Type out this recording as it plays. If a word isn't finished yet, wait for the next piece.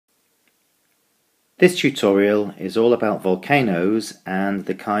This tutorial is all about volcanoes and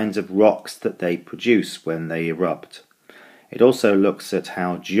the kinds of rocks that they produce when they erupt. It also looks at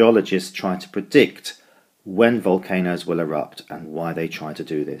how geologists try to predict when volcanoes will erupt and why they try to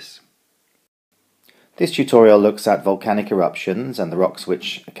do this. This tutorial looks at volcanic eruptions and the rocks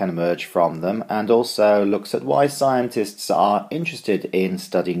which can emerge from them, and also looks at why scientists are interested in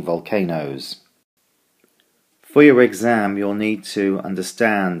studying volcanoes. For your exam, you'll need to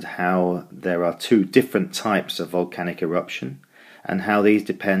understand how there are two different types of volcanic eruption and how these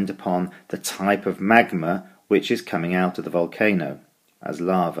depend upon the type of magma which is coming out of the volcano as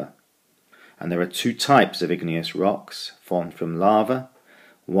lava. And there are two types of igneous rocks formed from lava.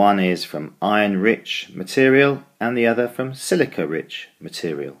 One is from iron-rich material and the other from silica-rich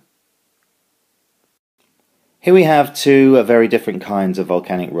material. Here we have two very different kinds of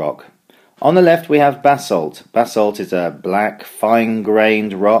volcanic rock. On the left we have basalt. Basalt is a black,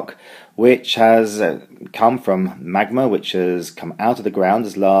 fine-grained rock which has come from magma which has come out of the ground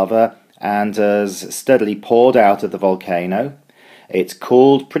as lava and has steadily poured out of the volcano. It's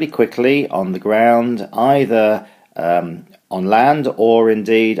cooled pretty quickly on the ground, either on land or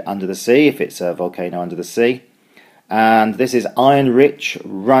indeed under the sea, if it's a volcano under the sea. And this is iron-rich,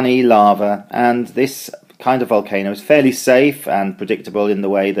 runny lava, and this kind of volcano is fairly safe and predictable in the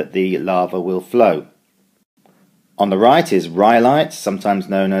way that the lava will flow. On the right is rhyolite, sometimes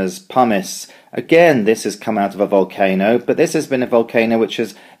known as pumice. Again, this has come out of a volcano, but this has been a volcano which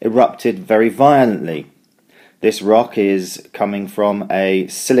has erupted very violently. This rock is coming from a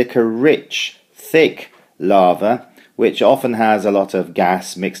silica-rich, thick lava, which often has a lot of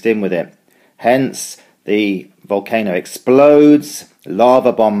gas mixed in with it. Hence, the volcano explodes,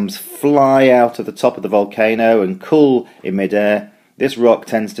 lava bombs fly out of the top of the volcano and cool in midair. This rock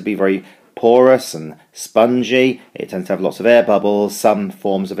tends to be very porous and spongy. It tends to have lots of air bubbles. Some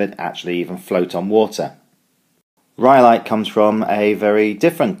forms of it actually even float on water. Rhyolite comes from a very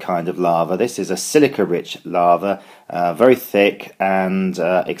different kind of lava. This is a silica-rich lava, very thick and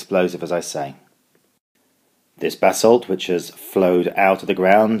explosive, as I say. This basalt, which has flowed out of the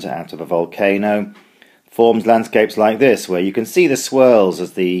ground, out of a volcano, forms landscapes like this, where you can see the swirls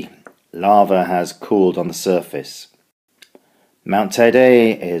as the lava has cooled on the surface. Mount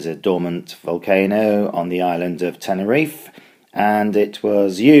Teide is a dormant volcano on the island of Tenerife, and it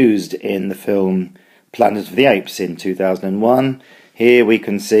was used in the film Planet of the Apes in 2001. Here we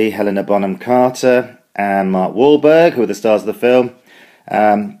can see Helena Bonham Carter and Mark Wahlberg, who are the stars of the film,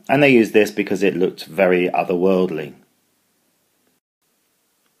 and they used this because it looked very otherworldly.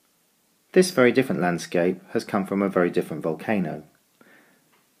 This very different landscape has come from a very different volcano.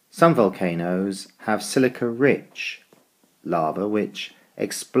 Some volcanoes have silica-rich lava which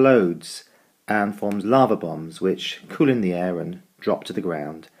explodes and forms lava bombs which cool in the air and drop to the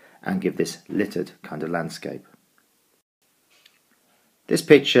ground and give this littered kind of landscape. This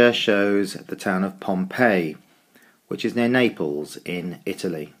picture shows the town of Pompeii, which is near Naples in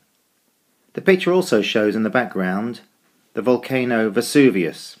Italy. The picture also shows in the background the volcano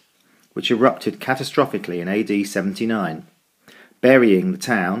Vesuvius, which erupted catastrophically in AD 79, burying the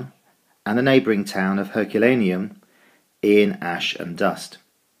town and the neighbouring town of Herculaneum in ash and dust.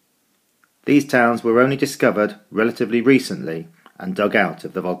 These towns were only discovered relatively recently and dug out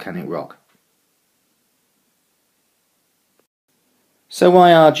of the volcanic rock. So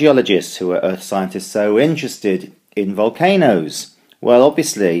why are geologists who are earth scientists so interested in volcanoes? Well,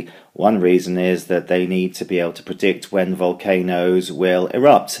 obviously, one reason is that they need to be able to predict when volcanoes will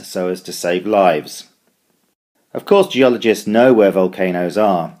erupt so as to save lives. Of course, geologists know where volcanoes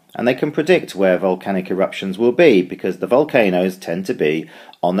are, and they can predict where volcanic eruptions will be because the volcanoes tend to be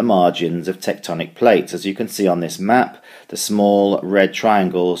on the margins of tectonic plates. As you can see on this map, the small red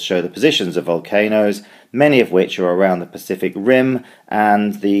triangles show the positions of volcanoes, many of which are around the Pacific Rim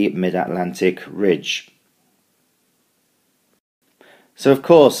and the Mid-Atlantic Ridge. So of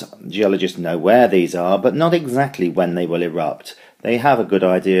course, geologists know where these are, but not exactly when they will erupt. They have a good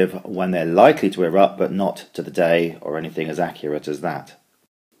idea of when they're likely to erupt, but not to the day or anything as accurate as that.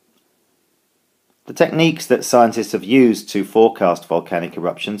 The techniques that scientists have used to forecast volcanic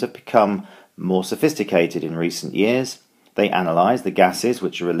eruptions have become more sophisticated in recent years. They analyse the gases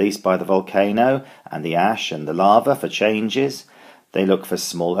which are released by the volcano and the ash and the lava for changes. They look for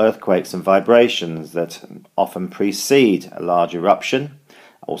small earthquakes and vibrations that often precede a large eruption,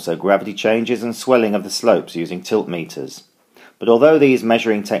 also gravity changes and swelling of the slopes using tilt meters. But although these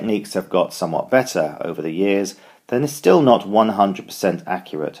measuring techniques have got somewhat better over the years, they're still not 100%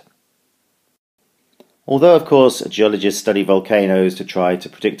 accurate. Although, of course, geologists study volcanoes to try to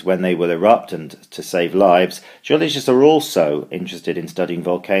predict when they will erupt and to save lives, geologists are also interested in studying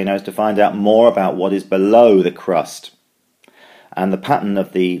volcanoes to find out more about what is below the crust and the pattern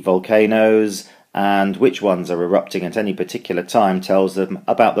of the volcanoes, and which ones are erupting at any particular time tells them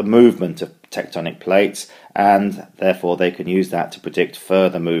about the movement of tectonic plates, and therefore they can use that to predict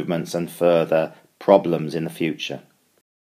further movements and further problems in the future.